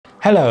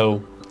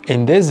Hello!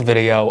 In this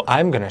video,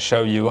 I'm gonna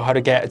show you how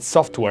to get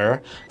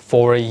software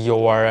for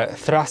your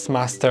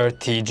THRUSTMASTER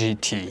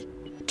T-GT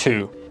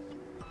II.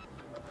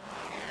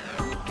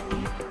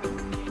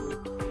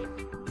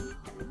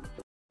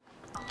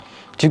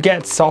 To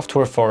get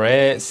software for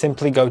it,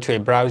 simply go to a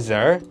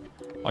browser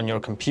on your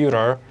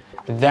computer,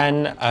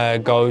 then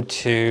go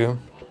to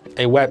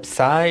a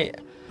website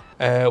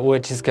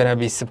which is gonna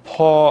be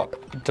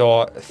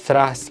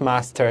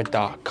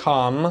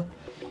support.thrustmaster.com.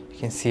 You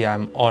can see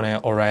I'm on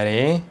it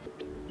already.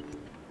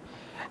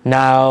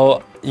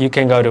 Now you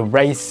can go to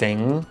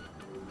Racing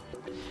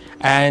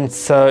and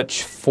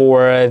search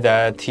for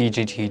the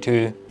T-GT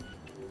II.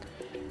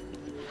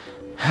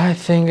 I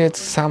think it's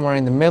somewhere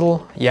in the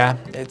middle. Yeah,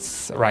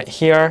 it's right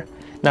here.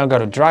 Now go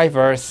to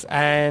Drivers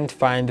and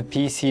find the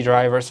PC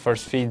drivers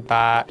first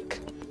feedback.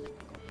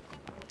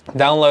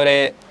 Download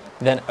it,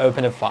 then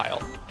open the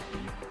file.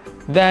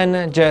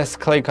 Then just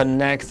click on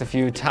Next a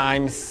few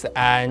times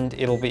and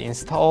it'll be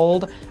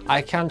installed. I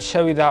can't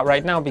show you that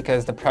right now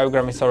because the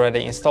program is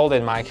already installed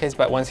in my case,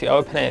 but once you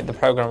open it, the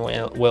program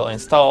will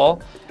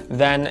install.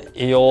 Then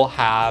you'll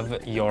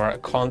have your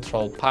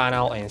control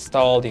panel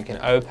installed. You can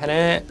open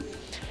it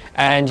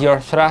and your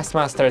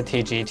THRUSTMASTER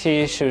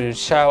T-GT should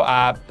show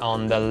up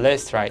on the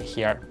list right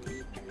here.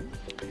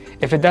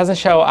 If it doesn't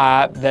show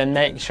up, then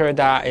make sure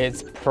that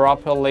it's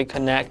properly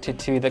connected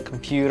to the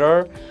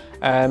computer.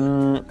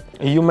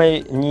 You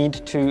may need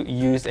to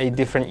use a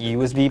different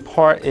USB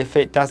port if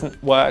it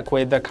doesn't work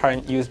with the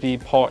current USB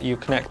port you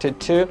connected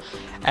to,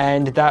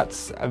 and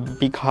that's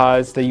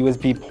because the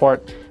USB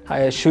port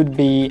should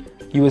be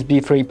USB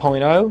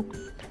 3.0.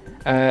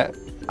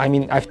 I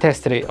mean, I've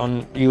tested it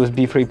on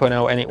USB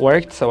 3.0 and it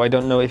worked, so I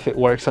don't know if it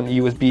works on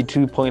USB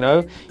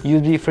 2.0.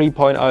 USB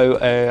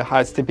 3.0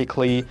 has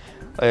typically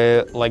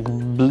like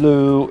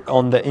blue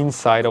on the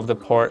inside of the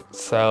port,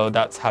 so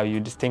that's how you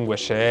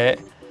distinguish it.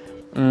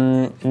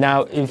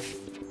 Now, if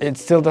it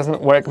still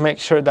doesn't work, make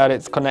sure that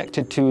it's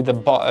connected to the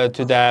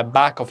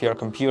back of your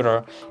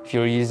computer if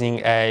you're using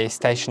a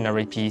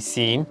stationary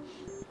PC,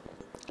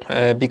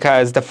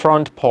 because the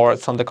front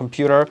ports on the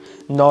computer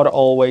not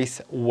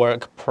always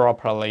work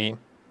properly.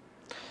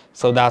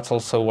 So that's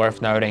also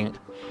worth noting.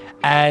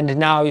 And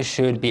now you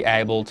should be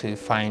able to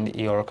find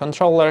your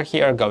controller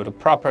here, go to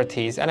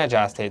Properties and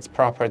adjust its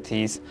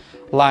properties,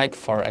 like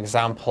for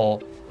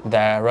example,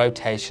 the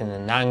rotation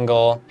and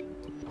angle.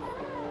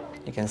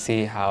 You can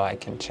see how I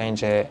can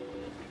change it,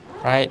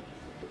 right?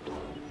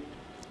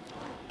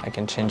 I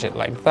can change it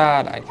like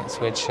that. I can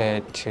switch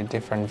it to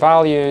different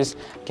values.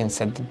 I can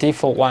set the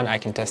default one. I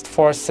can test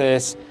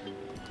forces,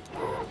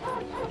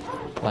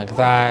 like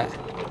that.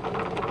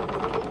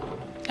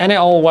 And it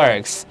all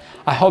works.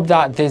 I hope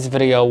that this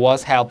video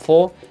was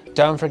helpful.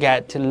 Don't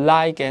forget to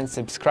like and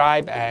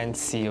subscribe, and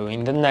see you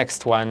in the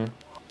next one.